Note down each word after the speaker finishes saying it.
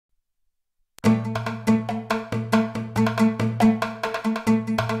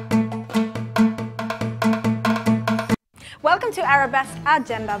Welcome to Arabesque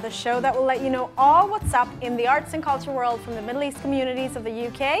Agenda, the show that will let you know all what's up in the arts and culture world from the Middle East communities of the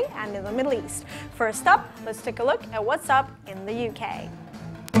UK and in the Middle East. First up, let's take a look at what's up in the UK.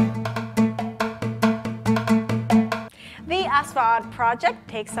 The Aswaat project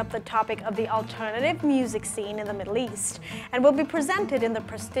takes up the topic of the alternative music scene in the Middle East and will be presented in the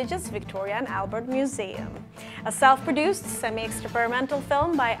prestigious Victoria and Albert Museum. A self-produced, semi-experimental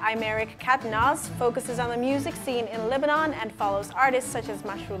film by Imeric Katnaz focuses on the music scene in Lebanon and follows artists such as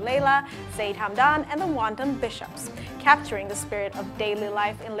Mashrou Leila, Zaid Hamdan and the Wanton Bishops, capturing the spirit of daily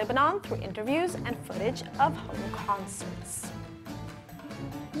life in Lebanon through interviews and footage of home concerts.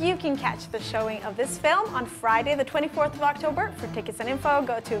 You can catch the showing of this film on Friday the 24th of October. For tickets and info,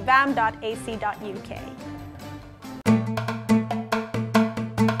 go to vam.ac.uk.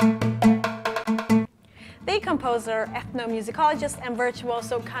 The composer, ethnomusicologist and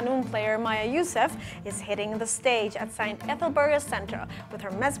virtuoso qanun player Maya Youssef is hitting the stage at St. Ethelburga's Centre with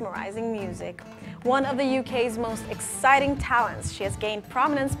her mesmerizing music. One of the UK's most exciting talents, she has gained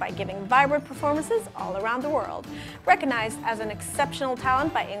prominence by giving vibrant performances all around the world. Recognized as an exceptional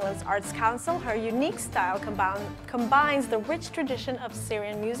talent by England's Arts Council, her unique style combines the rich tradition of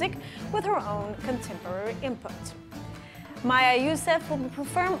Syrian music with her own contemporary input. Maya Youssef will be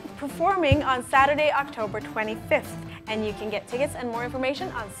performing on Saturday, October 25th, and you can get tickets and more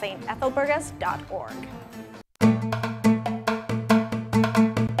information on stethelburgas.org.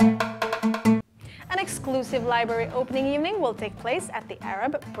 An exclusive library opening evening will take place at the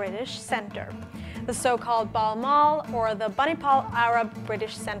Arab-British Centre. The so-called BALMAL, or the Banipal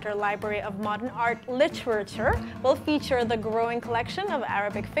Arab-British Centre Library of Modern Art Literature, will feature the growing collection of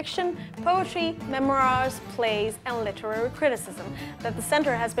Arabic fiction, poetry, memoirs, plays, and literary criticism that the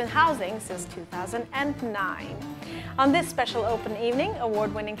centre has been housing since 2009. On this special open evening,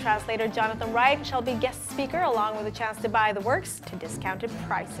 award-winning translator Jonathan Wright shall be guest speaker, along with a chance to buy the works to discounted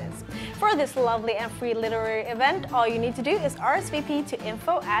prices. For this lovely and free literary event, all you need to do is RSVP to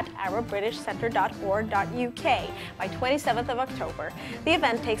info@arabritishcentre.org.uk by 27th of October. The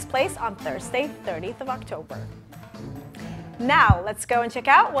event takes place on Thursday, 30th of October. Now, let's go and check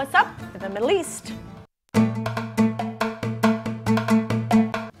out what's up in the Middle East.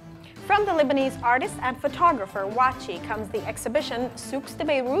 From the Lebanese artist and photographer Watchi comes the exhibition Souks de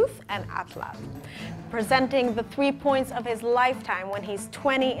Beyrouth and Atlal, presenting the 3 points of his lifetime when he's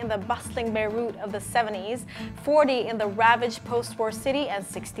 20 in the bustling Beyrouth of the 70s, 40 in the ravaged post-war city, and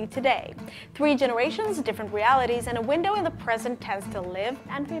 60 today. 3 generations, different realities, and a window in the present tense to live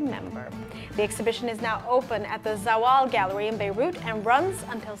and remember. The exhibition is now open at the Zawal Gallery in Beirut and runs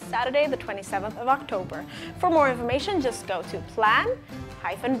until Saturday the 27th of October. For more information, just go to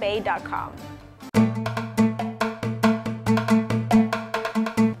plan-bey.com.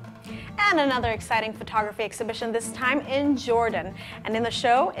 And another exciting photography exhibition, this time in Jordan, and in the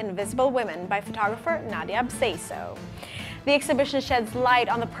show Invisible Women by photographer Nadia Bseiso. The exhibition sheds light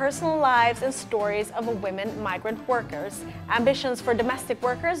on the personal lives and stories of women migrant workers. Ambitions for domestic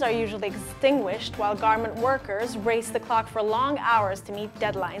workers are usually extinguished, while garment workers race the clock for long hours to meet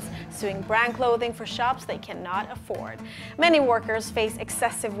deadlines, sewing brand clothing for shops they cannot afford. Many workers face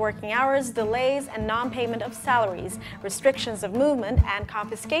excessive working hours, delays, and non-payment of salaries, restrictions of movement, and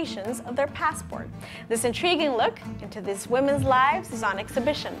confiscations of their passport. This intriguing look into these women's lives is on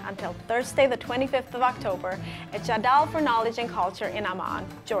exhibition until Thursday the 25th of October at Jadal for Knowledge and Culture in Amman,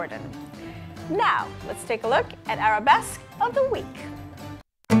 Jordan. Now, let's take a look at Arabesque of the Week.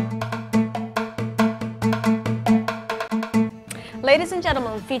 Ladies and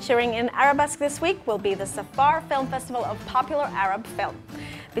gentlemen, featuring in Arabesque this week will be the Safar Film Festival of Popular Arab Film.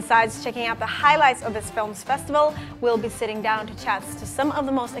 Besides checking out the highlights of this film's festival, we'll be sitting down to chat to some of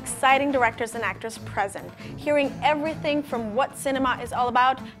the most exciting directors and actors present, hearing everything from what cinema is all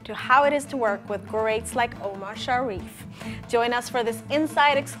about to how it is to work with greats like Omar Sharif. Join us for this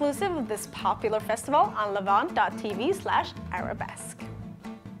inside exclusive of this popular festival on levant.tv/arabesque.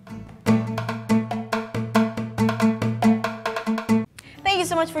 Thank you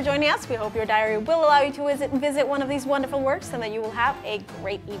so much for joining us. We hope your diary will allow you to visit one of these wonderful works and that you will have a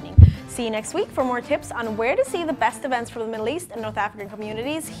great evening. See you next week for more tips on where to see the best events from the Middle East and North African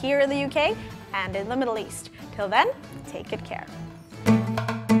communities here in the UK and in the Middle East. Till then, take good care.